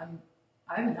 look, I'm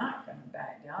not going to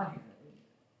back down here.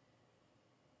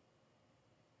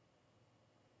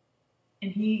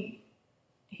 And he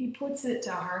puts it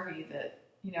to Harvey that,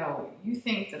 you know, you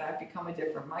think that I've become a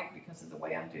different Mike because of the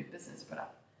way I'm doing business,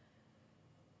 but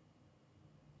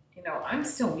I'm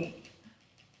still me.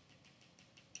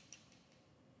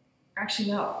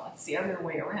 actually, no, it's the other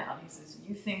way around. He says,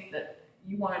 you think that,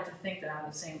 you wanted to think that I'm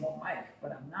the same old Mike,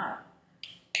 but I'm not.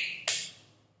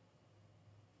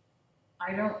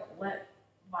 I don't let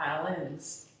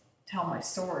violins tell my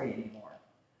story anymore.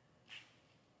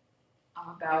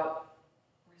 I'm about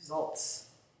results,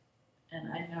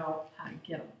 and I know how to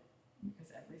get them,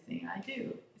 because everything I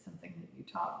do is something that you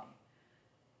taught me.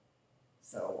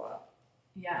 So,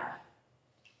 yeah,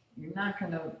 you're not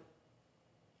going to,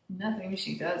 nothing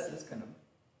she does is going to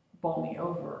bowl me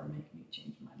over or make me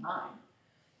change my mind.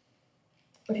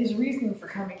 But his reason for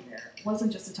coming there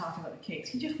wasn't just to talk about the case.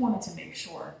 He just wanted to make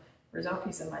sure, for his own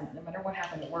peace of mind, no matter what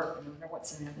happened at work, no matter what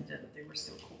Samantha did, that they were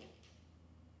still cool.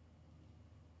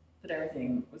 That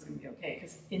everything was going to be okay.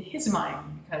 Because in his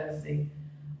mind, because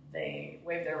they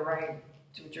waived their right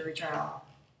to a jury trial,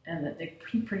 and that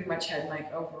he pretty much had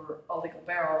Mike over a legal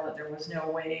barrel, that there was no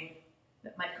way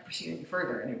that Mike could proceed any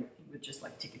further, and he would just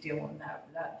like take a deal on that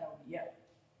would be it.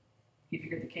 He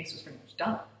figured the case was pretty much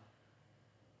done.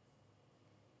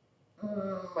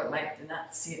 But Mike did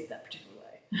not see it that particular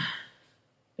way.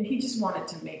 But he just wanted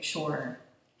to make sure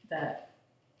that,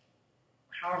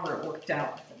 however it worked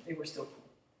out, that they were still cool.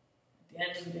 At the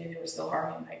end of the day, they were still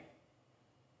Harvey and Mike.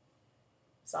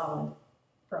 Solid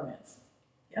romance.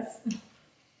 Yes?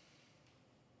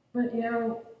 But, you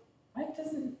know, Mike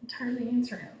doesn't entirely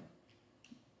answer him.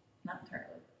 Not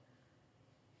entirely.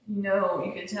 You know,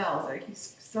 you can tell, it's like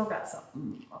he's still got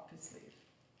something up his sleeve.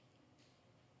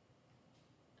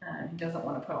 And he doesn't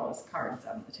want to put all his cards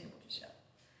out on the table just yet.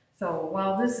 So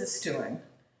while this is stewing,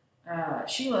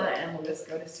 Sheila and Louis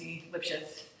go to see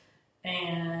Lipschitz,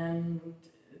 and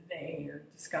they are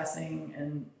discussing,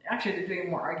 and actually they're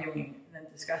doing more arguing than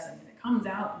discussing, and it comes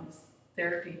out in this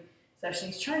therapy session.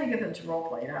 He's trying to get them to role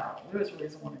play it out. Louis really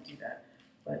doesn't want to do that,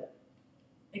 but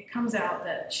it comes out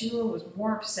that Sheila was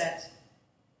more upset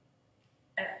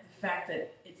at the fact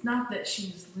that it's not that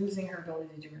she's losing her ability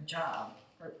to do her job.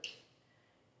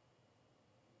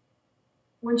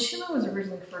 When Sheila was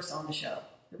originally first on the show,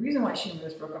 the reason why she and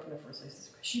Louis broke up in the first place is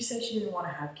because she said she didn't want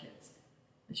to have kids,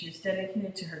 that she was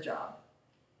dedicated to her job.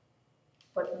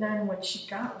 But then when she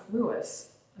got with Louis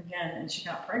again and she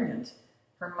got pregnant,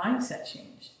 her mindset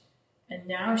changed. And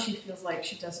now she feels like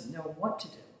she doesn't know what to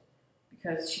do,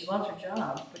 because she loves her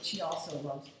job, but she also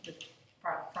loves the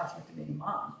prospect of being a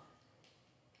mom.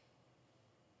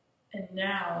 And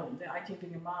now the idea of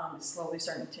being a mom is slowly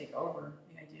starting to take over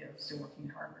the idea of still working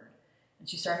at Harvard. And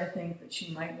she's starting to think that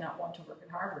she might not want to work at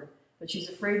Harvard, but she's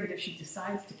afraid that if she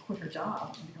decides to quit her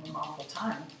job and become a mom full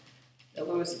time, that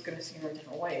Louis is going to see her a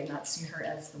different way and not see her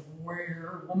as the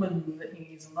warrior woman that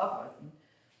he's in love with.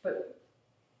 But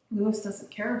Louis doesn't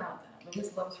care about that.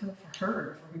 Louis loves her,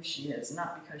 for who she is,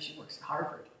 not because she works at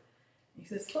Harvard. He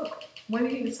says, look, whether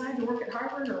you decide to work at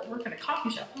Harvard or work in a coffee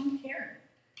shop, I don't care.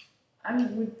 I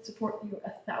would support you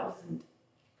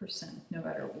 1,000%, no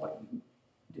matter what you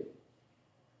do.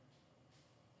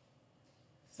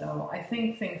 So I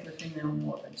think things between them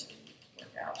will eventually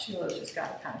work out. Sheila's just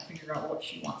got to kind of figure out what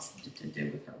she wants to do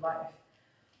with her life.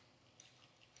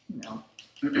 You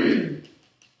know.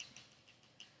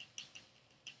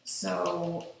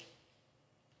 So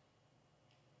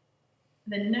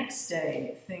the next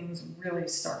day, things really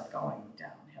start going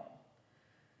downhill.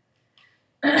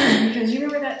 Because you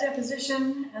remember that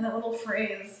deposition and that little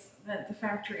phrase that the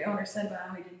factory owner said about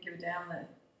how he didn't give a damn that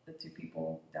the two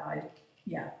people died?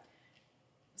 Yeah.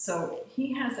 So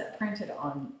he has that printed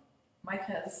on, Mike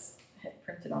has it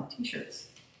printed on t-shirts,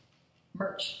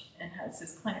 merch, and has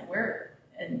his client wear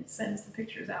it and sends the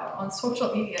pictures out on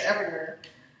social media everywhere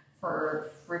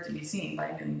for it to be seen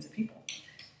by millions of people.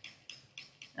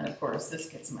 And of course, this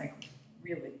gets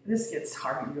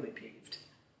Harvey really peeved.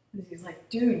 He's like,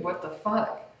 dude, what the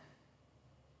fuck?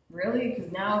 Really?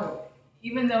 Because now,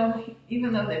 even though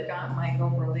they've got Mike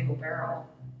over a legal barrel,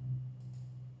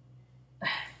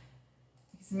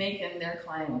 he's making their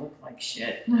client look like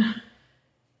shit.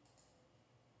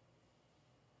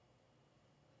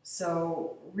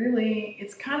 So really,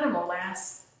 it's kind of a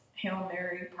last Hail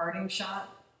Mary parting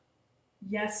shot.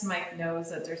 Yes, Mike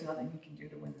knows that there's nothing he can do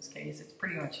to win this case. It's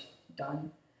pretty much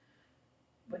done.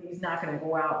 But he's not going to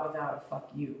go out without a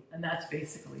fuck you. And that's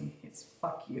basically his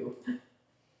fuck you.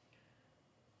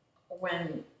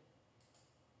 When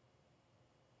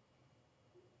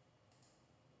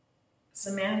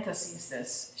Samantha sees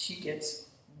this, she gets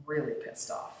really pissed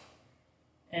off.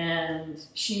 And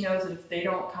she knows that if they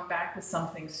don't come back with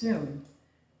something soon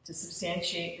to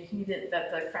substantiate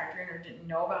that the factory owner didn't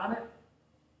know about it,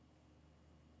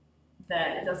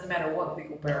 that it doesn't matter what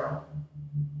legal barrel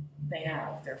they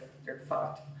have, they're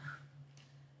fucked.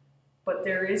 But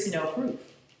there is no proof.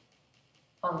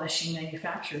 unless she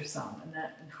manufactures some.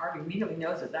 And Harvey immediately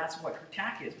knows that that's what her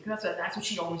tack is, because that's what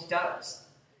she always does.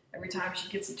 Every time she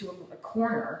gets into a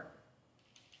corner,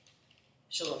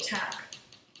 she'll attack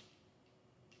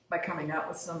by coming out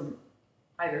with some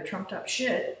either trumped up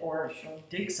shit, or she'll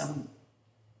dig some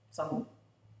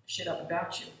shit up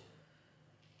about you.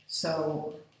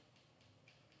 So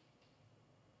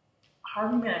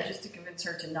Harvey manages to convince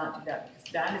her to not do that,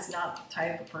 because that is not the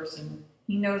type of person.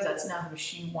 He knows that's not who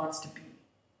she wants to be.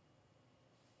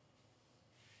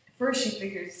 At first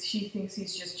she thinks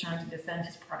he's just trying to defend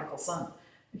his prodigal son.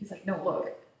 But he's like, no,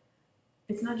 look,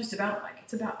 it's not just about Mike,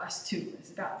 it's about us too.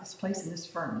 It's about this place and this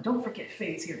firm. Don't forget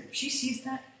Faye's here. If she sees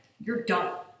that, you're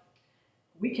done.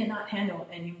 We cannot handle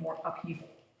any more upheaval.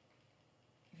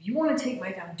 If you want to take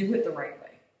Mike out, do it the right way.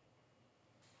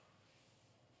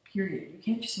 Period. You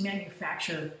can't just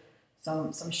manufacture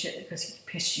some shit because he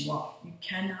pissed you off. You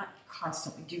cannot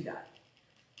constantly do that.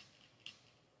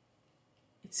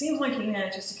 It seems like he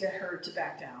manages to get her to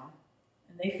back down,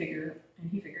 and he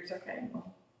figures, okay,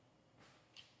 well,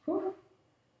 whew,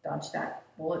 dodge that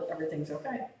bullet, everything's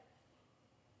okay.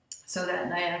 So that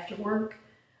night after work,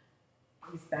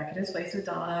 he's back at his place with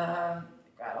Donna,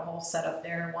 got a whole setup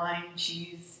there, wine,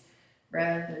 cheese,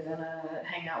 bread. They're gonna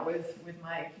hang out with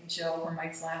Mike and chill for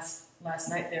Mike's last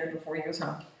night there before he goes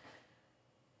home.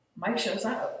 Mike shows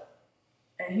up,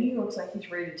 and he looks like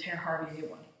he's ready to tear Harvey a new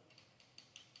one.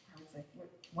 I was like,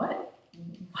 what?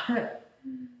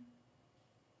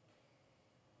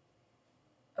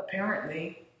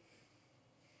 Apparently,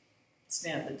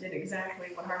 Samantha did exactly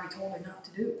what Harvey told her not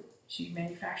to do. She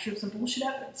manufactured some bullshit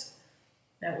evidence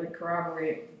that would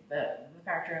corroborate that the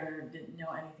factory owner didn't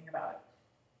know anything about it.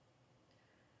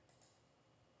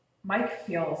 Mike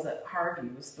feels that Harvey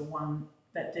was the one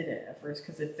that did it at first,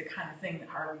 because it's the kind of thing that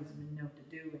Harvey's been known to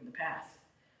do in the past.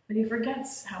 But he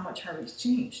forgets how much Harvey's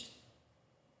changed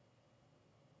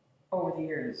over the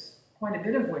years, quite a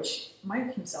bit of which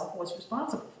Mike himself was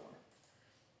responsible for.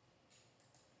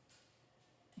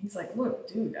 He's like, look,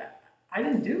 dude, I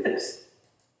didn't do this.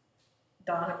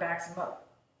 Donna backs him up.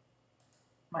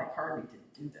 Mike, Harvey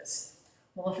didn't do this.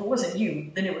 Well, if it wasn't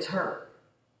you, then it was her.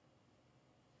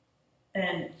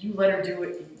 And you let her do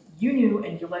it. You knew,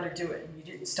 and you let her do it, and you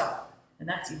didn't stop. And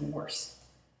that's even worse.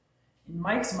 In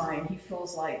Mike's mind, he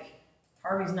feels like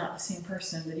Harvey's not the same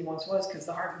person that he once was, because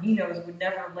the Harvey he knows would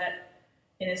never let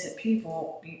innocent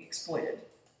people be exploited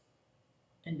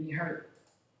and be hurt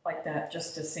like that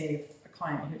just to save a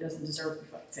client who doesn't deserve to be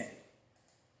fucking saved.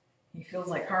 He feels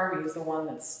like Harvey is the one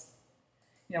that's,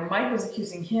 Mike was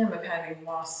accusing him of having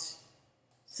lost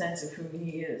sense of who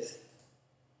he is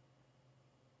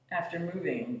after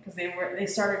moving, because they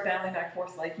started battling back and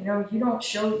forth, like, you don't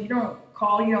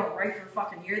call, you don't write for a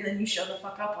fucking year, then you show the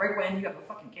fuck up right when you have a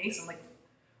fucking case. I'm like,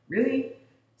 really?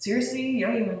 Seriously? You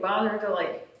don't even bother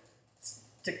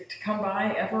to come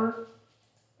by ever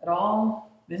at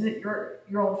all? Visit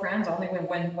your old friends only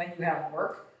when you have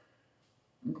work?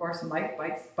 And of course, Mike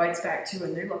bites back too,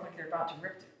 and they look like they're about to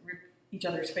rip each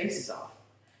other's faces off.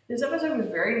 This episode was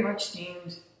very much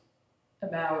themed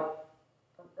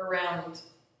around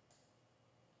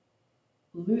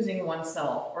losing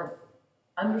oneself, or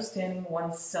understanding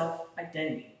one's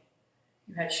self-identity.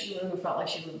 You had Sheila, who felt like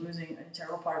she was losing an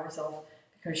integral part of herself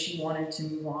because she wanted to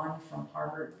move on from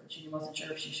Harvard, but she wasn't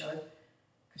sure if she should,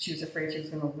 because she was afraid she was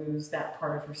going to lose that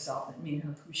part of herself that made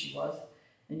her who she was.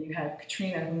 And you had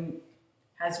Katrina, who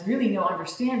has really no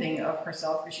understanding of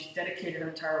herself because she's dedicated her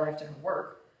entire life to her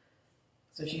work.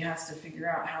 So she has to figure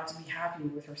out how to be happy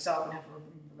with herself and have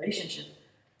a relationship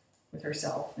with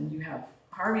herself. And you have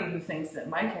Harvey, who thinks that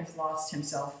Mike has lost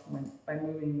himself by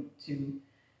moving to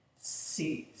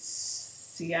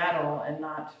Seattle and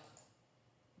not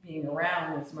being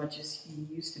around as much as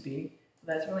he used to be.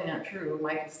 But that's really not true.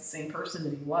 Mike is the same person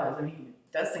that he was. I mean, he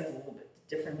does things a little bit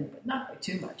differently, but not by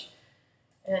too much.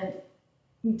 And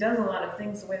he does a lot of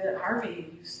things the way that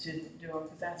Harvey used to do them,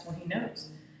 because that's what he knows.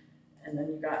 And then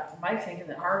you got Mike thinking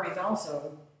that Harvey's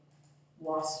also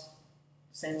lost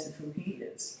sense of who he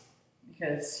is,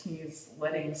 because he's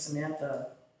letting Samantha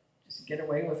just get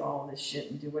away with all of this shit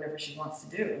and do whatever she wants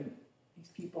to do. And these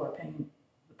people are paying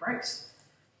the price.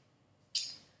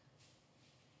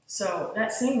 So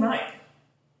that same night,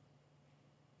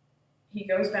 he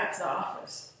goes back to the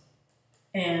office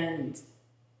and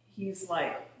he's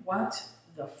like, what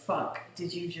the fuck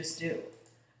did you just do?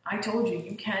 I told you,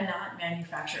 you cannot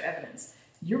manufacture evidence.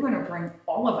 You're going to bring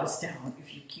all of us down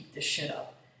if you keep this shit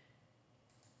up.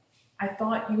 I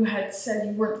thought you had said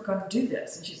you weren't going to do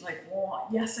this. And she's like, well,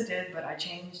 yes, I did, but I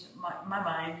changed my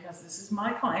mind because this is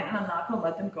my client and I'm not going to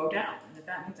let them go down. And if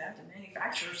that means I have to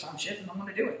manufacture some shit, then I'm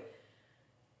going to do it.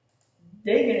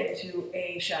 They get into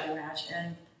a shouting match,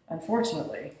 and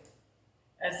unfortunately,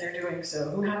 as they're doing so,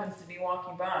 who happens to be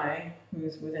walking by,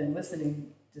 who's within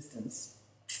listening distance?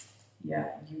 Yeah,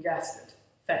 you guessed it,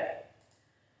 Faye.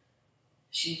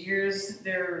 She hears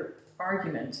their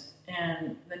argument,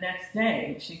 and the next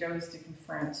day she goes to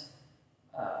confront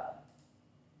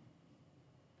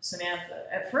Samantha.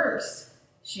 At first,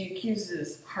 she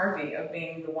accuses Harvey of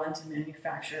being the one to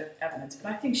manufacture evidence,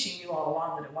 but I think she knew all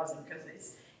along that it wasn't, because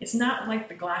it's not like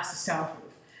the glass is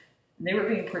soundproof. And they were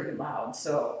being pretty loud,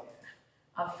 so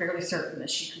I'm fairly certain that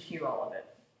she could hear all of it.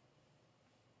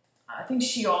 I think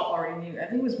she already knew. I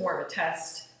think it was more of a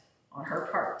test on her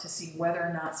part to see whether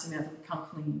or not Samantha would come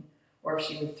clean, or if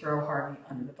she would throw Harvey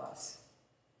under the bus.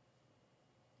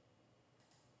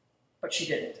 But she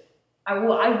didn't. I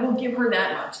will give her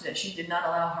that much, that she did not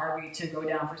allow Harvey to go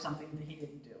down for something that he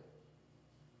didn't do.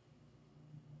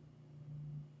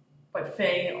 But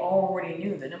Faye already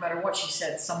knew that no matter what she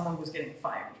said, someone was getting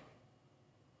fired.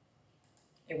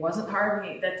 It wasn't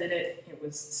Harvey that did it, it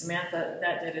was Samantha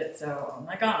that did it, so, oh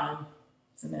my God,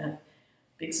 Samantha,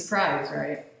 big surprise,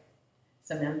 right?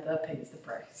 Samantha pays the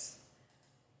price.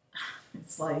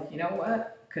 It's like, you know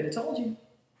what? Could have told you.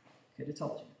 Could have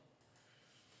told you.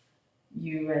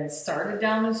 You had started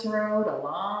down this road a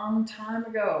long time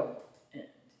ago, and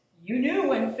you knew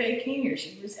when Faye came here,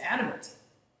 she was adamant.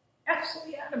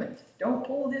 Absolutely adamant. Don't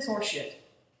pull this horse shit.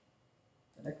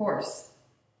 But of course,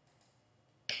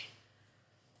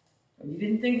 you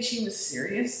didn't think she was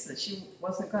serious, that she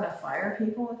wasn't going to fire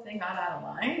people if they got out of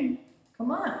line?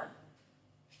 Come on.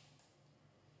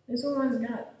 This woman's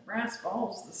got brass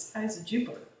balls the size of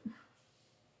Jupiter.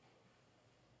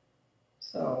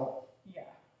 So, yeah.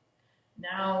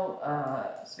 Now,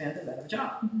 Samantha's out of a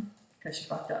job because she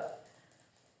fucked up.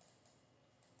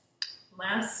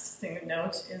 Last thing of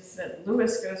note is that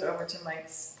Lewis goes over to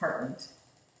Mike's apartment,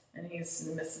 and he's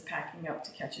in the midst of packing up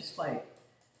to catch his flight.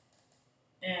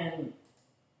 And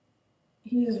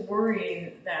he's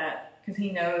worried that, because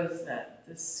he knows that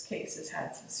this case has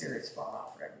had some serious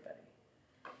fallout for everybody.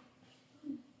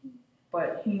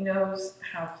 But he knows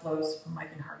how close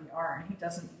Mike and Harvey are, and he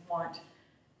doesn't want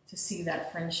to see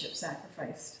that friendship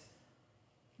sacrificed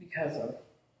because of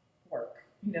work.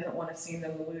 He doesn't want to see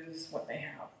them lose what they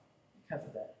have because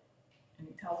of that. And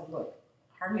he tells them, look,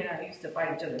 Harvey and I used to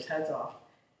bite each other's heads off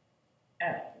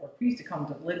at work. We used to come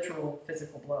to literal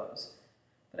physical blows.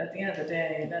 But at the end of the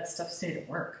day, that stuff stayed at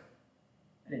work.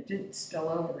 And it didn't spill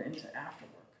over into after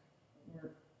work. We're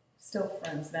still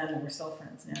friends then, and we're still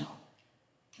friends now.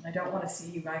 And I don't want to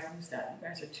see you guys lose that. You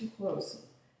guys are too close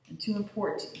and too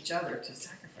important to each other to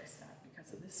sacrifice that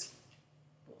because of this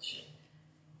bullshit.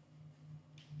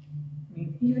 I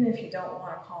mean, even if you don't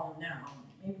want to call him now,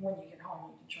 maybe when you get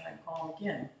home you can try and call him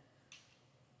again.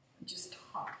 And just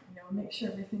talk, make sure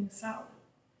everything's solid.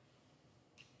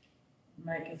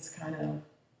 Mike is kind of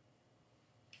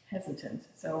hesitant.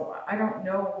 So I don't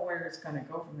know where it's going to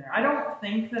go from there. I don't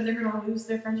think that they're going to lose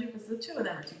their friendship because the two of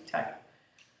them are too tight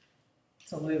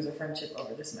to lose a friendship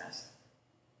over this mess.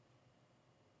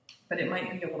 But it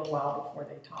might be a little while before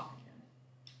they talk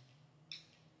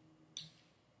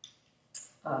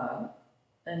again.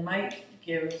 And Mike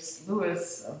gives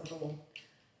Lewis a little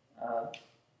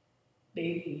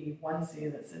baby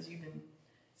onesie that says, "You've been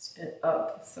spit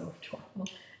up." So adorable.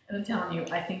 And I'm telling you,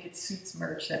 I think it's Suits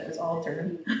merch that was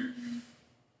altered.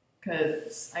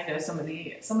 Because I know some of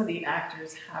the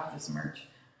actors have this merch.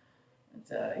 And,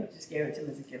 he just gave it to him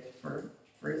as a gift for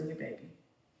his new baby.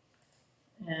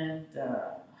 And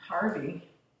Harvey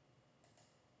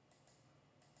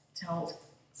tells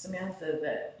Samantha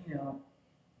that,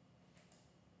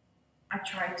 I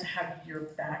tried to have your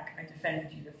back. I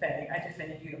defended you to Faye. I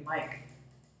defended you to Mike,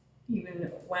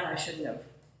 even when I shouldn't have.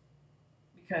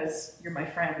 Because you're my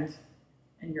friend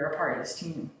and you're a part of this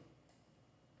team.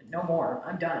 But no more.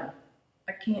 I'm done.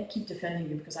 I can't keep defending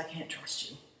you because I can't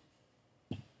trust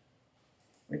you.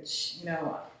 Which,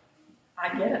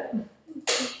 I get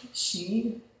it.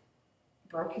 She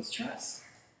broke his trust.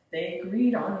 They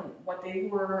agreed on what they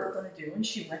were going to do, and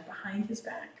she went behind his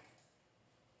back.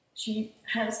 She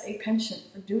has a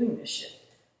penchant for doing this shit,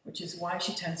 which is why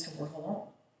she tends to work alone.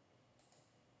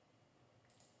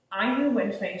 I knew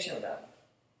when Faye showed up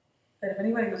that if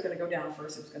anybody was going to go down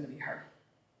first, it was going to be her.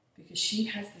 Because she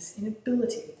has this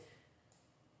inability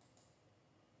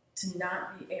to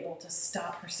not be able to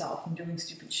stop herself from doing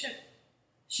stupid shit.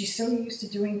 She's so used to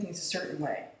doing things a certain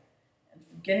way. And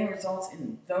from getting results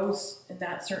in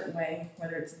that certain way,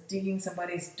 whether it's digging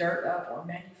somebody's dirt up or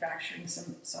manufacturing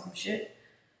some shit,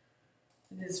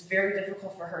 it is very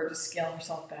difficult for her to scale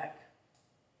herself back.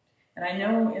 And I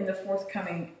know in the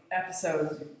forthcoming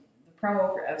episodes, the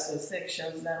promo for episode 6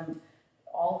 shows them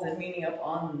all of them meeting up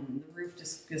on the roof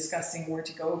discussing where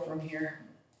to go from here.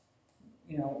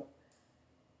 You know,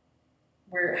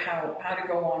 how to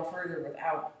go on further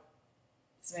without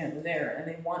Samantha there, and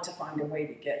they want to find a way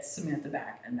to get Samantha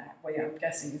back, and that way I'm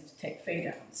guessing is to take Faye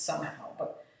down somehow.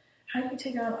 But how do you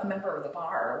take out a member of the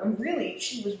bar when really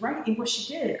she was right in what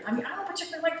she did? I mean, I don't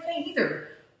particularly like Faye either,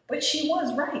 but she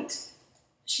was right.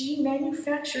 She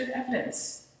manufactured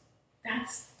evidence.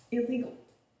 That's illegal.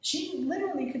 She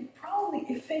literally could probably,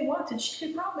 if Faye wanted, she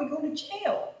could probably go to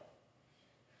jail.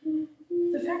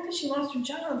 The fact that she lost her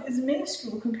job is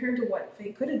minuscule compared to what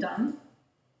Faye could have done.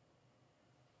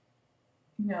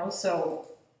 You know, so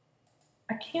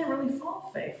I can't really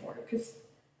fault Faye for it because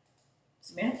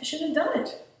Samantha should have done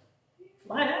it.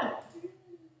 Flat out.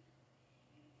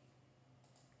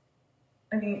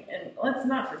 I mean, and let's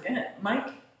not forget, Mike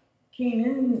came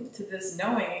into this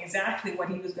knowing exactly what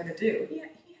he was going to do. He had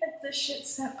this shit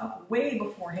set up way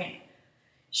beforehand.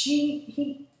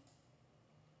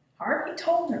 Harvey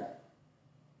told her.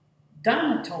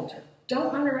 Donna told her,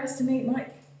 don't underestimate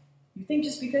Mike. You think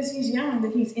just because he's young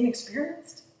that he's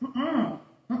inexperienced? You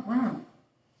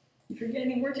forget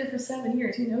he worked here for 7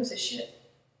 years. He knows his shit.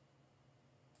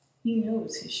 He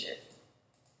knows his shit.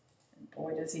 And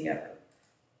boy, does he ever.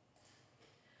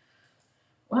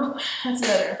 Well, that's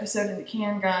another episode in the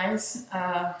can, guys.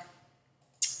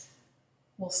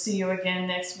 We'll see you again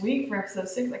next week for episode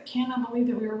 6. I cannot believe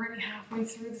that we're already halfway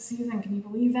through the season. Can you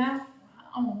believe that?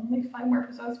 Wow, only 5 more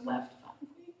episodes left. 5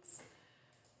 weeks.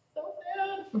 So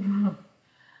sad.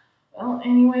 Well,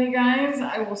 anyway, guys,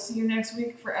 I will see you next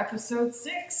week for episode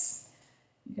 6.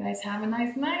 You guys have a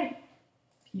nice night.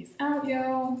 Peace out,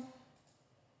 yo.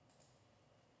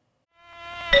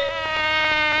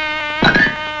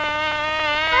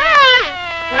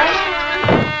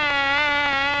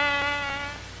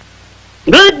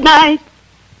 Good night.